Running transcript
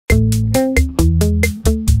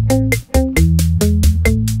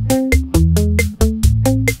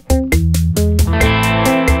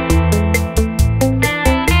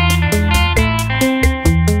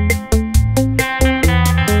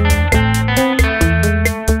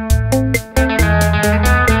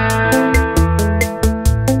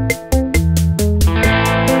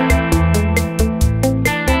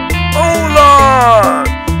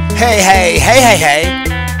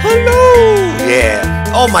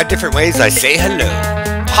my different ways I say hello.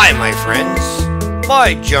 Hi, my friends.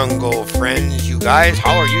 My jungle friends, you guys,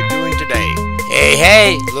 how are you doing today?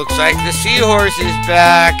 Hey, looks like the seahorse is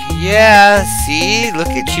back. Yeah, see? Look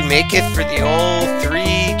at you make it for the old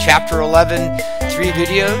chapter 11, 3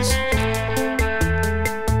 videos.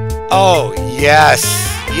 Oh, yes.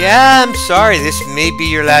 Yeah, I'm sorry. This may be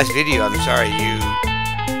your last video. I'm sorry,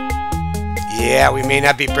 Yeah, we may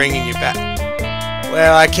not be bringing you back.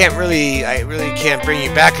 Well, I really can't bring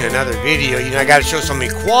you back in another video. You know, I got to show some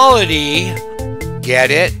equality.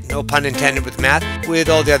 Get it? No pun intended with math. With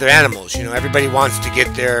all the other animals. You know, everybody wants to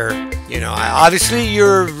get their, obviously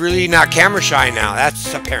you're really not camera shy now.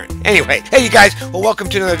 That's apparent. Anyway, hey you guys. Well, welcome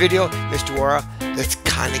to another video. Mr. Wara. Let's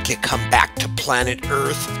kind of come back to planet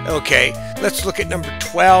Earth. Okay, let's look at number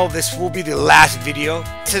 12. This will be the last video.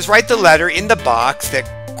 It says write the letter in the box that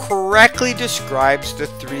correctly describes the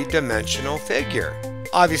three-dimensional figure.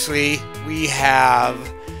 Obviously, we have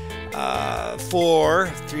 4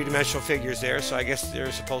 three-dimensional figures there, so I guess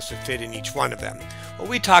they're supposed to fit in each one of them. Well,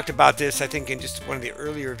 we talked about this, I think, in just one of the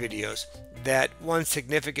earlier videos, that one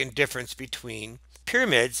significant difference between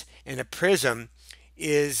pyramids and a prism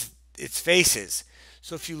is its faces.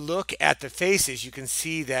 So if you look at the faces, you can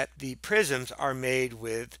see that the prisms are made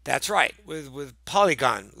with, that's right, with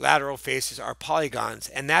polygon. Lateral faces are polygons,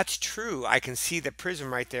 and that's true. I can see the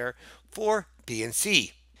prism right there for B and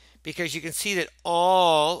C, because you can see that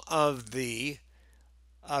all of the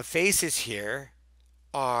faces here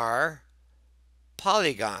are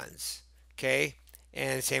polygons, okay?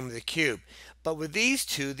 And same with the cube. But with these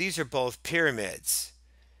two, these are both pyramids.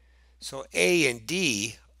 So A and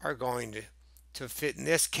D are going to fit in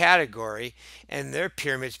this category, and they're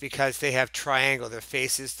pyramids because they have triangle. Their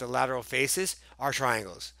faces, the lateral faces, are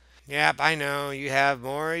triangles. Yep, I know, you have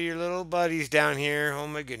more of your little buddies down here. Oh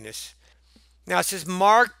my goodness. Now it says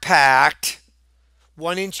Mark packed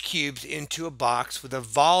 1-inch cubes into a box with a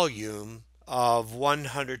volume of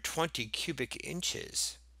 120 cubic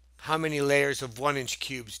inches. How many layers of 1-inch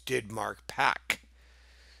cubes did Mark pack?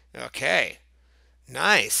 Okay,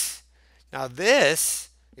 nice. Now this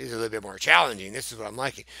is a little bit more challenging. This is what I'm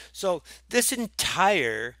liking. So this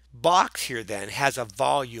entire box here then has a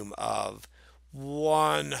volume of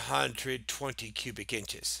 120 cubic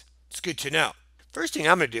inches. It's good to know. First thing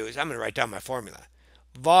I'm going to do is I'm going to write down my formula.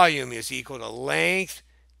 Volume is equal to length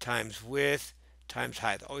times width times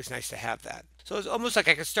height. Always nice to have that. So it's almost like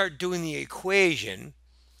I can start doing the equation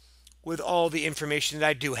with all the information that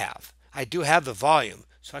I do have. I do have the volume.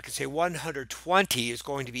 So I can say 120 is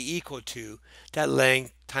going to be equal to that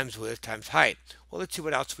length times width times height. Well, let's see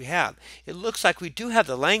what else we have. It looks like we do have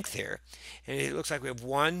the length here. And it looks like we have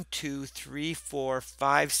 1, 2, 3, 4,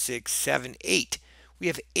 5, 6, 7, 8. We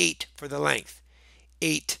have 8 for the length.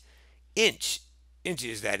 8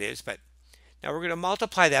 inches, that is. But now we're going to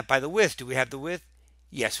multiply that by the width. Do we have the width?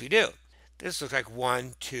 Yes, we do. This looks like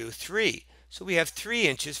 1, 2, 3. So we have 3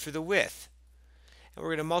 inches for the width. And we're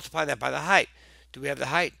going to multiply that by the height. Do we have the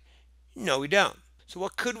height? No, we don't. So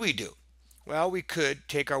what could we do? Well, we could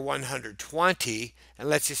take our 120 and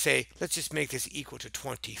let's just make this equal to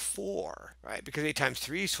 24, right? Because 8 times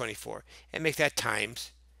 3 is 24, and make that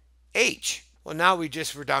times h. Well, now we're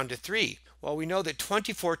down to 3. Well, we know that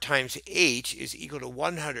 24 times h is equal to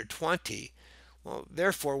 120. Well,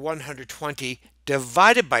 therefore, 120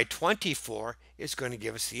 divided by 24 is going to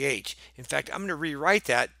give us the h. In fact, I'm going to rewrite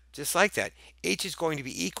that just like that. H is going to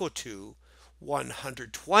be equal to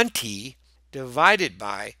 120 divided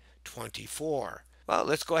by 24. Well,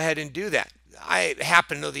 let's go ahead and do that. I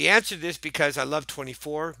happen to know the answer to this because I love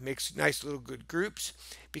 24. Makes nice little good groups.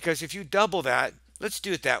 Because if you double that, let's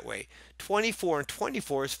do it that way. 24 and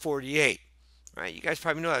 24 is 48. Right? You guys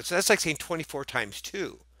probably know that. So that's like saying 24 times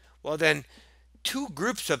 2. Well, then 2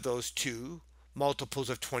 groups of those 2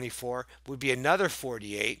 multiples of 24 would be another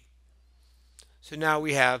 48. So now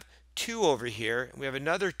we have 2 over here, and we have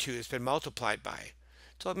another 2 that's been multiplied by.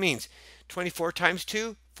 So it means 24 times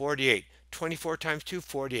 2, 48. 24 times 2,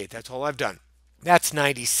 48. That's all I've done. That's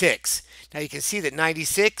 96. Now you can see that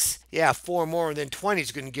 96, 4 more than 20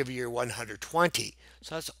 is going to give you your 120.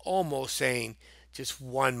 So that's almost saying just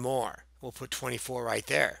 1 more. We'll put 24 right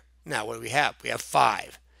there. Now what do we have? We have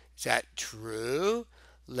 5. Is that true?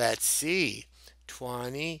 Let's see.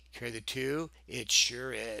 20, carry the 2, it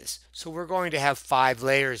sure is. So we're going to have 5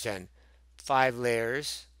 layers then. 5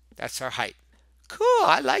 layers, that's our height. Cool,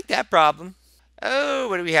 I like that problem. Oh,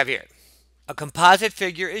 what do we have here? A composite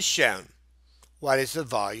figure is shown. What is the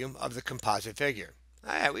volume of the composite figure?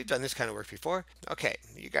 We've done this kind of work before. Okay,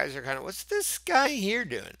 you guys are kind of, what's this guy here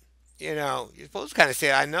doing? You know, you're supposed to kind of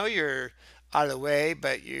say, I know you're out of the way,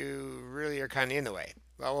 but you really are kind of in the way.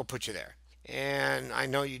 Well, we'll put you there. And I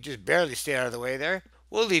know you just barely stay out of the way there.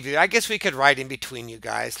 We'll leave you. I guess we could write in between you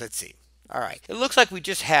guys. Let's see. All right. It looks like we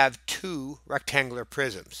just have two rectangular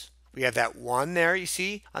prisms. We have that one there, you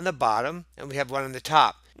see, on the bottom, and we have one on the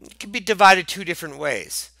top. It can be divided two different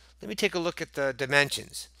ways. Let me take a look at the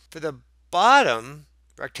dimensions. For the bottom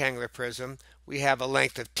rectangular prism, we have a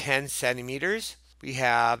length of 10 centimeters. We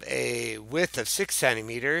have a width of 6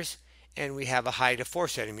 centimeters, and we have a height of 4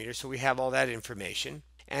 centimeters. So we have all that information.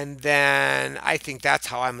 And then I think that's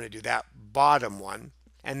how I'm going to do that bottom one.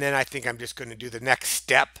 And then I think I'm just going to do the next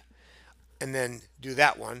step and then do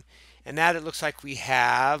that one. And that it looks like we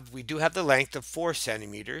do have the length of 4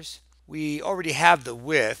 centimeters. We already have the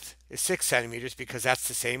width is 6 centimeters because that's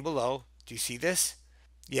the same below. Do you see this?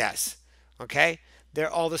 Yes. Okay. They're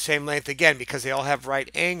all the same length again because they all have right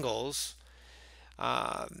angles.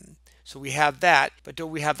 So we have that, but do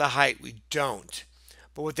we have the height? We don't.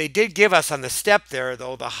 But what they did give us on the step there,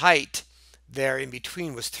 though, the height there in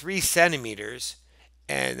between was 3 centimeters,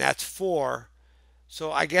 and that's 4.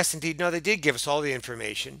 So I guess indeed, no, they did give us all the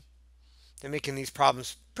information. They're making these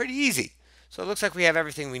problems pretty easy. So it looks like we have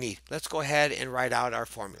everything we need. Let's go ahead and write out our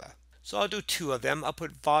formula. So I'll do two of them. I'll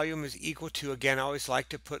put volume is equal to, again, I always like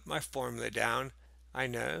to put my formula down. I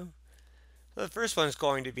know. So the first one is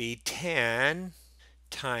going to be 10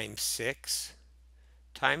 times 6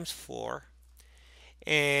 times 4.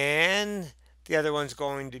 And the other one's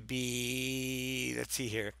going to be, let's see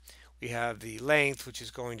here, we have the length, which is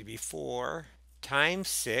going to be 4 times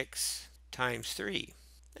 6 times 3.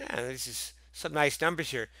 Yeah, this is some nice numbers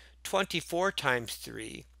here. 24 times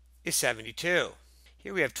 3 is 72.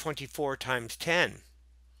 Here we have 24 times 10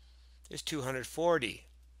 is 240.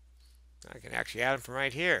 I can actually add them from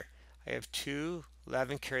right here. I have 2,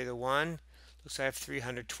 11, carry the 1. Looks like I have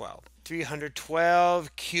 312.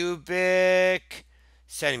 312 cubic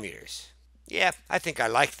centimeters. Yeah, I think I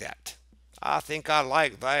like that. I think I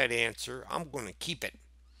like that answer. I'm going to keep it.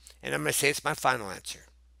 And I'm going to say it's my final answer.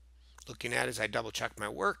 Looking at it as I double check my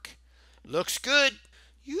work. Looks good.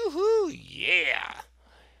 Yoo-hoo, yeah.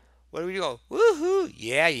 What do we go? Woo-hoo,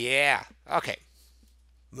 yeah, yeah. Okay.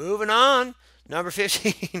 Moving on. Number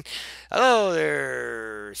 15. Hello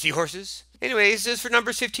there, seahorses. Anyways, this is for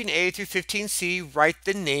numbers 15A through 15C. Write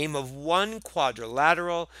the name of one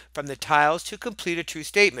quadrilateral from the tiles to complete a true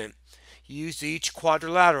statement. Use each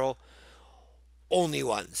quadrilateral only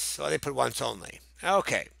once. So they put once only.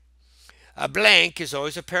 Okay. A blank is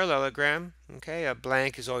always a parallelogram. Okay. A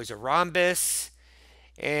blank is always a rhombus.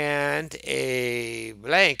 And a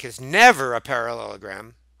blank is never a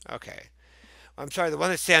parallelogram. Okay. I'm sorry, the one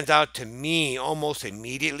that stands out to me almost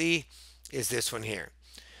immediately is this one here.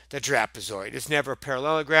 The trapezoid. It's never a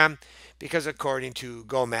parallelogram because according to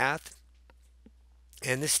Go Math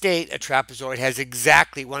and the state, a trapezoid has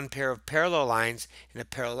exactly one pair of parallel lines, and a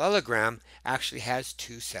parallelogram actually has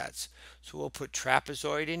two sets. So we'll put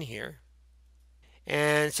trapezoid in here.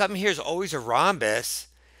 And something here is always a rhombus.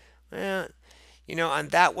 Well, you know, on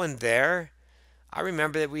that one there, I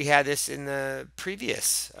remember that we had this in the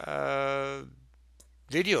previous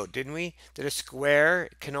video, didn't we? That a square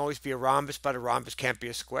can always be a rhombus, but a rhombus can't be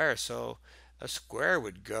a square. So a square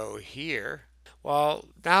would go here. Well,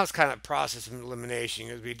 now it's kind of process of elimination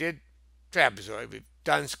because we did trapezoid, we've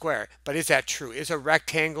done square. But is that true? Is a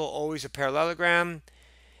rectangle always a parallelogram?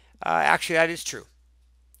 Actually, that is true.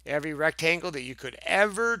 Every rectangle that you could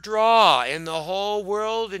ever draw in the whole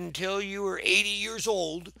world until you were 80 years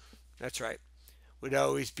old, that's right, would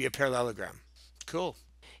always be a parallelogram. Cool.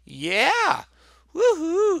 Yeah.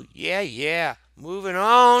 Woohoo! Yeah, yeah. Moving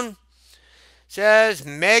on. Says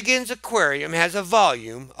Megan's aquarium has a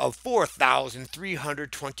volume of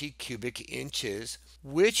 4,320 cubic inches,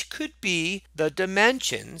 which could be the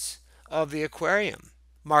dimensions of the aquarium.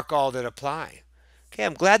 Mark all that apply. Okay,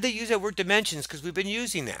 I'm glad they use that word dimensions because we've been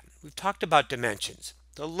using that. We've talked about dimensions,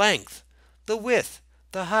 the length, the width,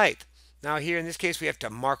 the height. Now here in this case, we have to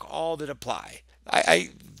mark all that apply.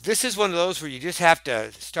 This is one of those where you just have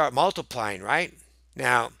to start multiplying, right?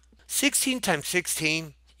 Now, 16 times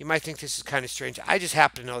 16, you might think this is kind of strange. I just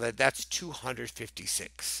happen to know that that's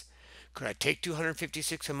 256. Could I take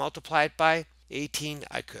 256 and multiply it by 18?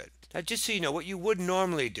 I could. Now, just so you know what you would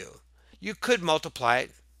normally do, you could multiply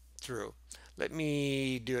it through. Let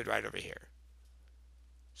me do it right over here.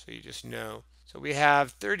 So you just know. So we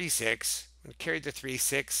have 36. I'm going to carry the 3,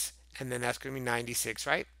 6, and then that's going to be 96,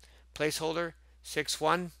 right? Placeholder, 6,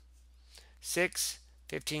 1, 6,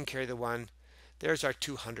 15, carry the 1. There's our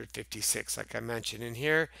 256, like I mentioned. In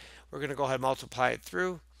here, we're going to go ahead and multiply it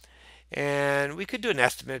through. And we could do an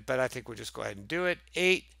estimate, but I think we'll just go ahead and do it.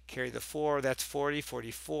 8, carry the 4, that's 40,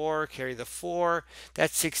 44, carry the 4,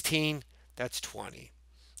 that's 16, that's 20.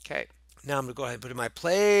 Okay. Now I'm going to go ahead and put in my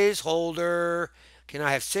placeholder. Okay, now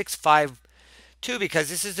I have 6, 5, 2 because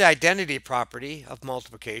this is the identity property of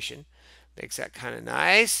multiplication. Makes that kind of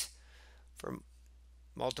nice. For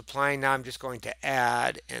multiplying, now I'm just going to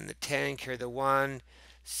add, and the 10 carry the 1,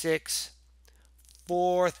 6,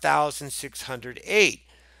 4,608.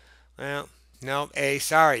 Well, no, A,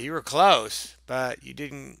 sorry, you were close, but you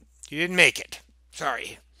didn't make it.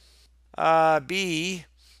 Sorry. B,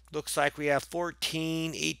 looks like we have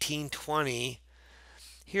 14, 18, 20.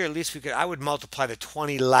 Here, at least I would multiply the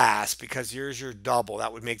 20 last because here's your double.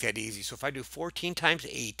 That would make that easy. So if I do 14 times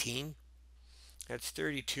 18, that's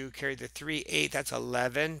 32. Carry the 3, 8, that's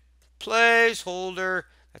 11. Placeholder.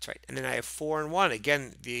 That's right. And then I have 4 and 1.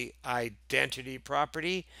 Again, the identity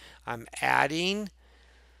property. I'm adding.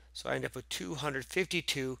 So I end up with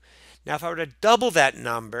 252. Now, if I were to double that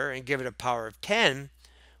number and give it a power of 10,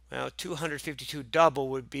 well, 252 double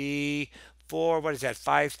would be 4, what is that,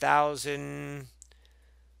 5,000?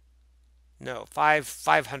 No,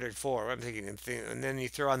 504. I'm thinking, and then you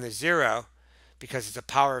throw on the 0 because it's a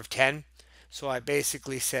power of 10. So I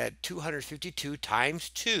basically said 252 times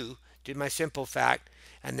 2, did my simple fact,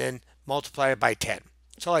 and then multiply it by 10.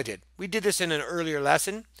 That's all I did. We did this in an earlier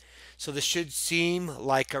lesson, so this should seem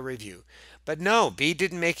like a review. But no, B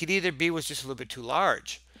didn't make it either. B was just a little bit too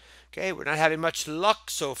large. Okay, we're not having much luck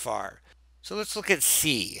so far. So let's look at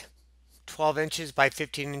C. 12 inches by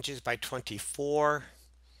 15 inches by 24.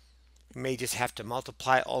 You may just have to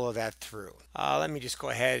multiply all of that through. Let me just go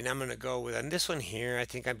ahead and I'm going to go with, on this one here, I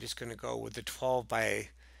think I'm just going to go with the 12 by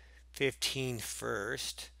 15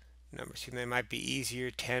 first. Numbers seem they might be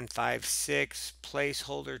easier. 10, 5, 6,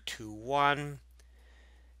 placeholder 2, 1.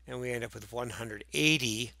 And we end up with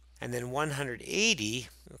 180. And then 180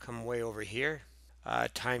 will come way over here.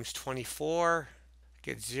 Times 24,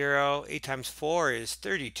 get 0. 8 times 4 is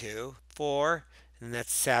 32. 4, and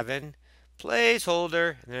that's 7.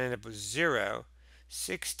 Placeholder, and then end up with 0.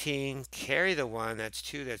 16, carry the 1, that's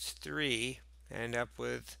 2, that's 3. End up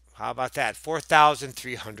with, how about that,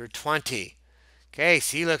 4,320. Okay,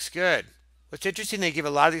 C looks good. What's interesting, they give a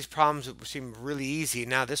lot of these problems that seem really easy.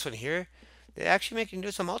 Now this one here, they actually make you do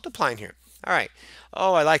some multiplying here. All right.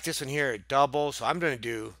 Oh, I like this one here, double. So I'm going to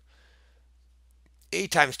do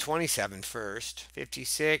 8 times 27 first.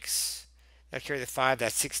 56. That carry the 5,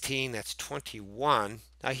 that's 16, that's 21.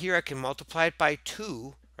 Now here I can multiply it by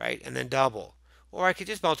 2, right, and then double. Or I could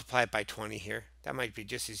just multiply it by 20 here. That might be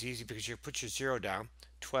just as easy because you put your 0 down.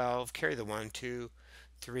 12, carry the 1, 2,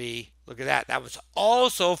 3. Look at that. That was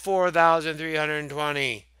also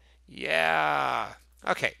 4,320. Yeah.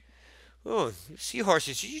 Okay. Ooh,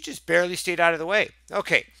 seahorses, you just barely stayed out of the way.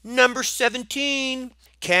 Okay, number 17.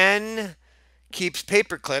 Ken keeps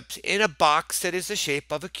paper clips in a box that is the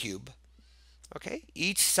shape of a cube. Okay,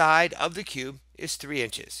 each side of the cube is 3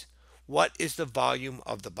 inches. What is the volume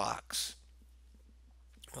of the box?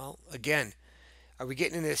 Well, again, are we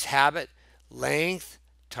getting in this habit? Length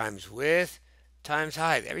times width times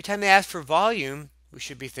height. Every time they ask for volume, we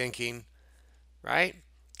should be thinking, right?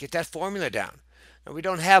 Get that formula down. Now, we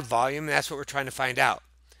don't have volume, and that's what we're trying to find out.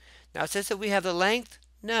 Now, it says that we have the length.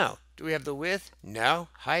 No. Do we have the width? No.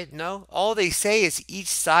 Height? No. All they say is each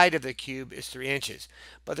side of the cube is 3 inches.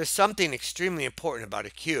 But there's something extremely important about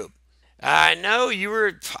a cube. I know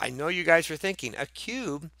you guys were thinking a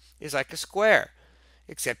cube is like a square,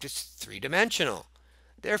 except it's three-dimensional.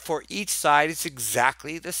 Therefore, each side is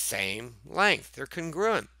exactly the same length. They're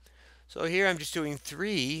congruent. So here I'm just doing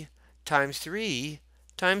 3 times 3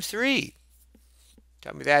 times 3.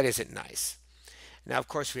 Tell me that isn't nice. Now, of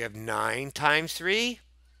course, we have 9 times 3,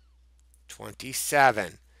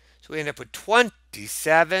 27. So we end up with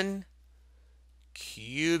 27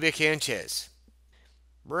 cubic inches.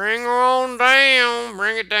 Bring on down,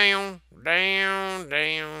 bring it down, down,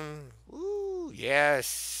 down. Ooh, yes,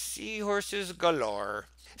 seahorses galore.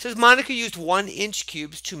 It says Monica used 1-inch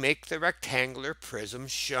cubes to make the rectangular prism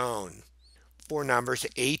shown. For numbers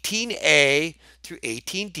 18a through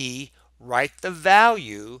 18d, write the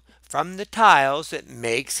value from the tiles that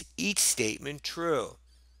makes each statement true.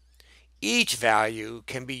 Each value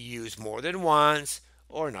can be used more than once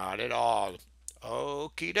or not at all.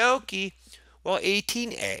 Okie dokie. Well,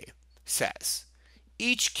 18a says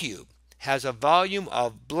each cube has a volume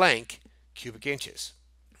of blank cubic inches.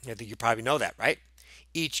 I think you probably know that, right?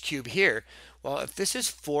 Each cube here, well, if this is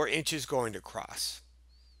 4 inches going across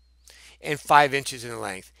and 5 inches in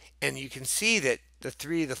length, and you can see that the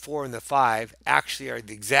 3, the 4, and the 5 actually are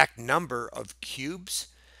the exact number of cubes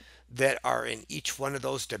that are in each one of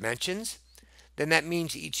those dimensions, then that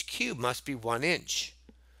means each cube must be 1 inch.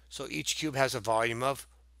 So each cube has a volume of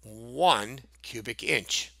 1 cubic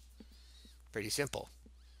inch. Pretty simple.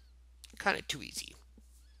 kind of too easy.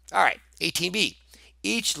 All right, 18b.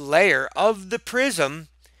 Each layer of the prism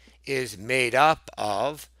is made up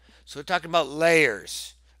of, so we're talking about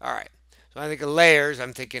layers. All right, so when I think of layers,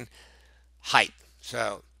 I'm thinking height.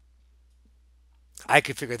 So I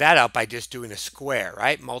could figure that out by just doing a square,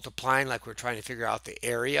 right? Multiplying like we're trying to figure out the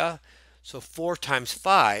area. So 4 times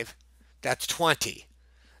 5, that's 20.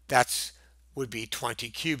 That's would be 20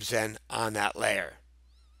 cubes then on that layer.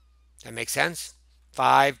 That makes sense?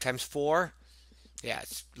 5 times 4, yeah,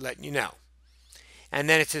 it's letting you know. And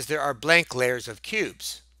then it says there are blank layers of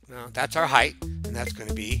cubes. Well, that's our height, and that's going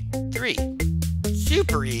to be 3.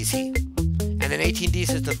 Super easy. And then 18d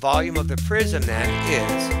says the volume of the prism then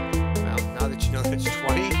is, well, now that you know that it's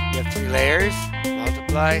 20, you have 3 layers,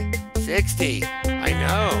 multiply 60. I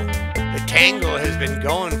know. The tango has been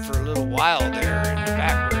going for a little while there in the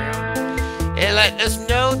background. And letting us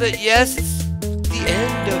know that, yes, it's the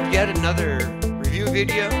end of yet another review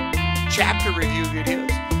video, chapter review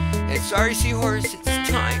videos. And sorry, Seahorse, it's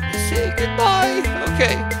time to say goodbye.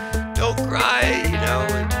 Okay, don't cry, you know.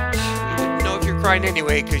 You wouldn't know if you're crying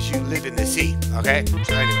anyway because you live in the sea, okay?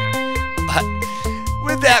 So anyway, but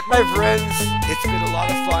with that, my friends, it's been a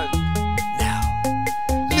lot of fun. Now,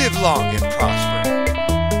 live long and prosper.